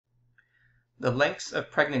The lengths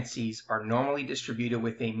of pregnancies are normally distributed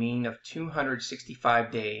with a mean of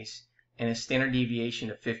 265 days and a standard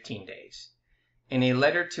deviation of 15 days. In a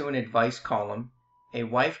letter to an advice column, a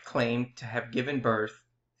wife claimed to have given birth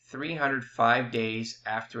 305 days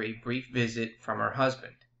after a brief visit from her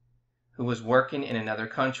husband, who was working in another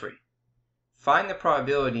country. Find the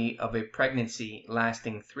probability of a pregnancy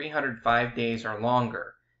lasting 305 days or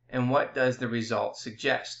longer, and what does the result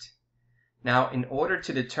suggest? Now, in order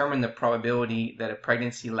to determine the probability that a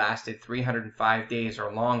pregnancy lasted 305 days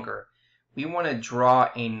or longer, we want to draw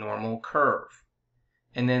a normal curve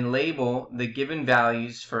and then label the given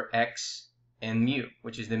values for x and mu,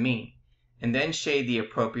 which is the mean, and then shade the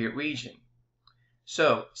appropriate region.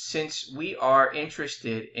 So, since we are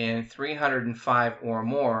interested in 305 or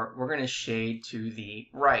more, we're going to shade to the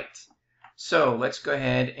right. So, let's go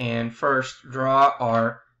ahead and first draw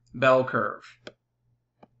our bell curve.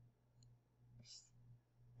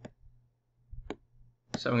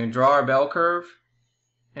 So I'm going to draw our bell curve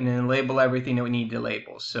and then label everything that we need to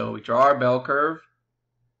label. So we draw our bell curve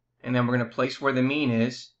and then we're going to place where the mean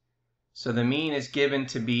is. So the mean is given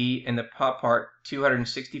to be in the top part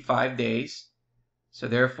 265 days. So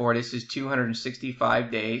therefore this is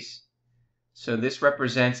 265 days. So this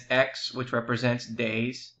represents x, which represents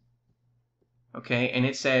days. Okay, and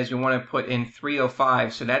it says we want to put in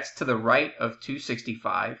 305, so that's to the right of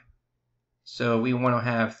 265. So we want to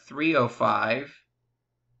have 305.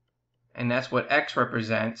 And that's what x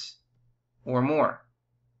represents, or more.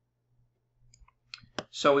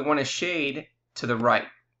 So we want to shade to the right.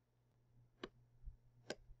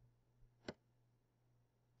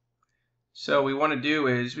 So what we want to do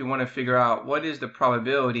is we want to figure out what is the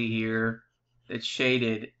probability here that's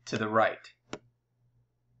shaded to the right.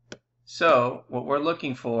 So what we're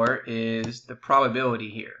looking for is the probability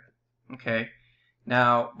here. Okay.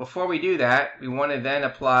 Now before we do that, we want to then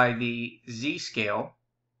apply the z-scale.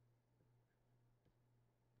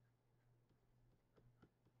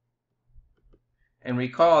 And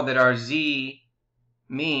recall that our z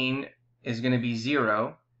mean is going to be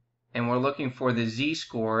 0, and we're looking for the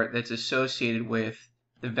z-score that's associated with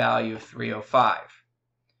the value of 305.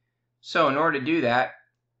 So in order to do that,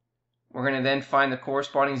 we're going to then find the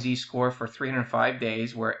corresponding z-score for 305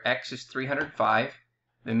 days, where x is 305,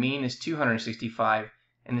 the mean is 265,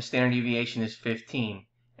 and the standard deviation is 15,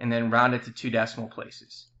 and then round it to 2 decimal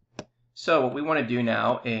places. So what we want to do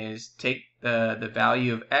now is take the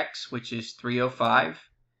value of x, which is 305,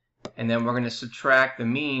 and then we're going to subtract the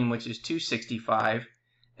mean, which is 265,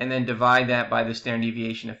 and then divide that by the standard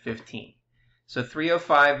deviation of 15. So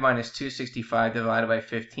 305 minus 265 divided by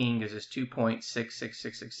 15 gives us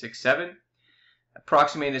 2.666667.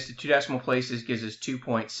 Approximating this to 2 decimal places gives us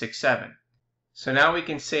 2.67. So now we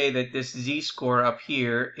can say that this z-score up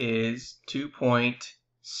here is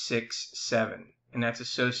 2.67. And that's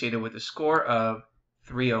associated with a score of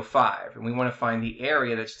 305. And we want to find the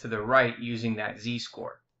area that's to the right using that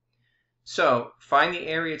z-score. So find the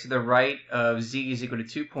area to the right of z is equal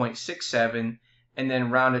to 2.67 and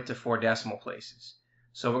then round it to 4 decimal places.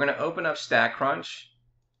 So we're going to open up StatCrunch.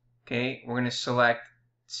 Okay, we're going to select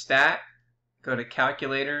Stat, go to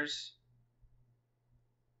Calculators,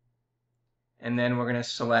 and then we're going to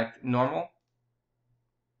select Normal.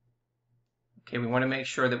 Okay, we want to make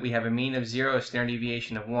sure that we have a mean of 0, a standard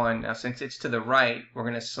deviation of 1. Now since it's to the right, we're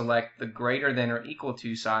going to select the greater than or equal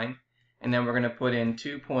to sign, and then we're going to put in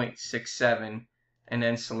 2.67 and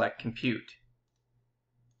then select Compute.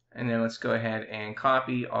 And then let's go ahead and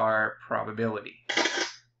copy our probability.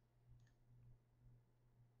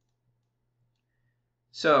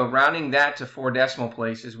 So rounding that to 4 decimal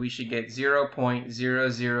places, we should get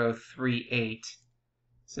 0.0038.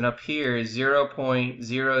 So up here,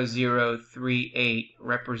 0.0038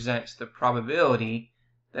 represents the probability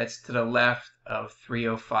that's to the left of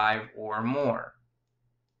 305 or more.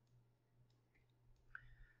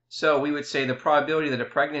 So we would say the probability that a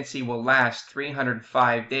pregnancy will last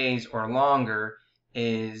 305 days or longer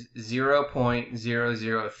is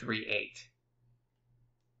 0.0038.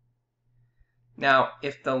 Now,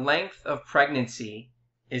 if the length of pregnancy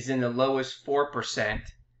is in the lowest 4%,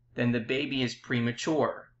 then the baby is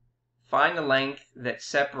premature. Find the length that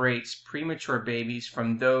separates premature babies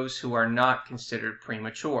from those who are not considered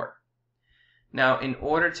premature. Now, in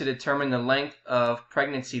order to determine the length of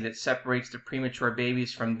pregnancy that separates the premature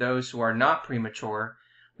babies from those who are not premature,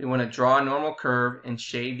 we want to draw a normal curve and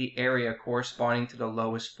shade the area corresponding to the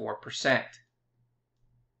lowest 4%.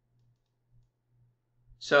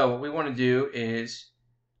 So what we want to do is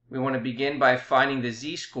we want to begin by finding the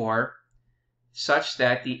z-score. such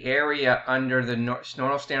that the area under the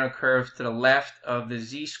normal standard curve to the left of the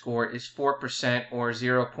z-score is 4% or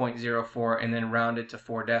 0.04, and then round it to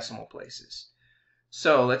 4 decimal places.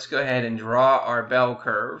 So let's go ahead and draw our bell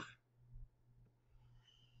curve.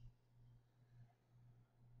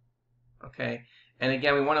 Okay, and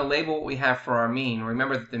again, we want to label what we have for our mean.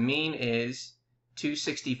 Remember that the mean is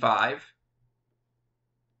 265.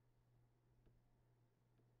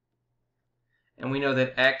 And we know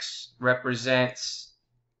that x represents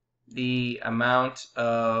the amount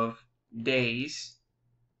of days.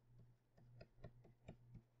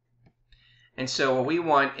 And so what we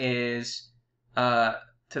want is to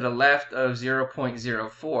the left of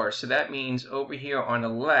 0.04. So that means over here on the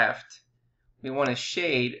left, we want to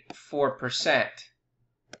shade 4%.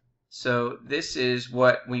 So this is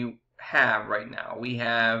what we have right now. We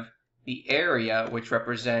have the area, which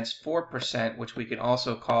represents 4%, which we can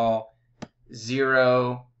also call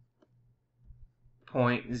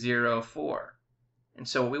 0.04. And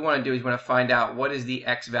so what we want to do is we want to find out what is the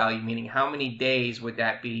x value, meaning how many days would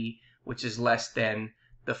that be, which is less than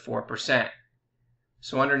the 4%.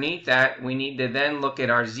 So underneath that, we need to then look at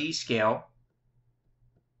our z-scale.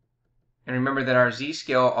 And remember that our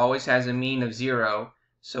z-scale always has a mean of 0.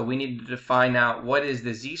 So we need to find out what is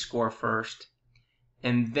the z-score first,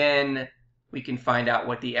 and then we can find out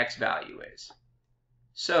what the x value is.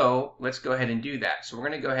 So let's go ahead and do that. So we're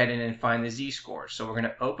going to go ahead and find the z-score. So we're going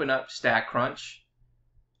to open up StatCrunch,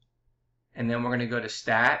 and then we're going to go to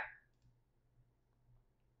Stat,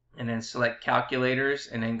 and then select Calculators,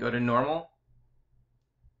 and then go to Normal.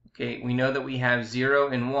 Okay, we know that we have 0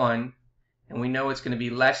 and 1, and we know it's going to be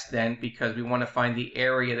less than because we want to find the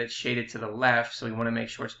area that's shaded to the left, so we want to make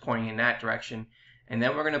sure it's pointing in that direction. And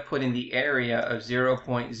then we're going to put in the area of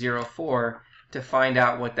 0.04 to find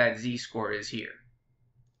out what that z-score is here.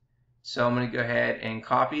 So I'm going to go ahead and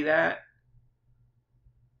copy that.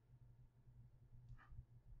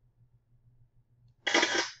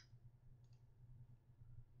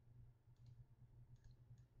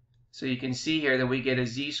 So you can see here that we get a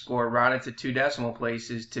z-score rounded to 2 decimal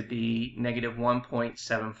places to be negative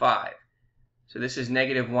 1.75. So this is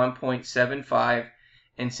negative 1.75,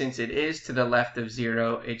 and since it is to the left of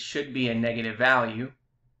 0, it should be a negative value.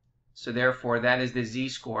 So therefore, that is the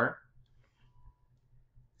z-score.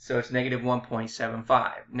 So it's negative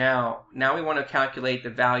 1.75. Now we want to calculate the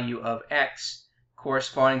value of x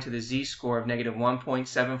corresponding to the z-score of negative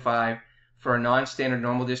 1.75 for a non-standard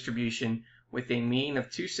normal distribution with a mean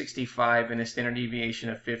of 265 and a standard deviation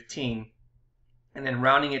of 15, and then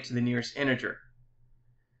rounding it to the nearest integer.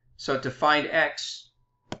 So to find x,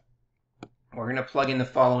 we're going to plug in the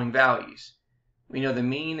following values. We know the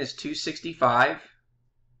mean is 265.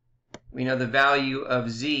 We know the value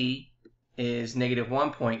of z is negative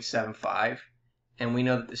 1.75, and we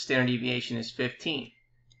know that the standard deviation is 15.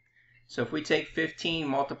 So if we take 15,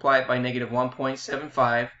 multiply it by negative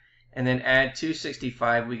 1.75, and then add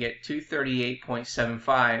 265, we get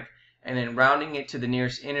 238.75, and then rounding it to the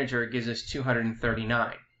nearest integer gives us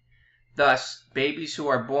 239. Thus, babies who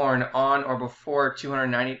are born on or before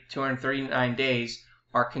 239 days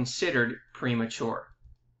are considered premature.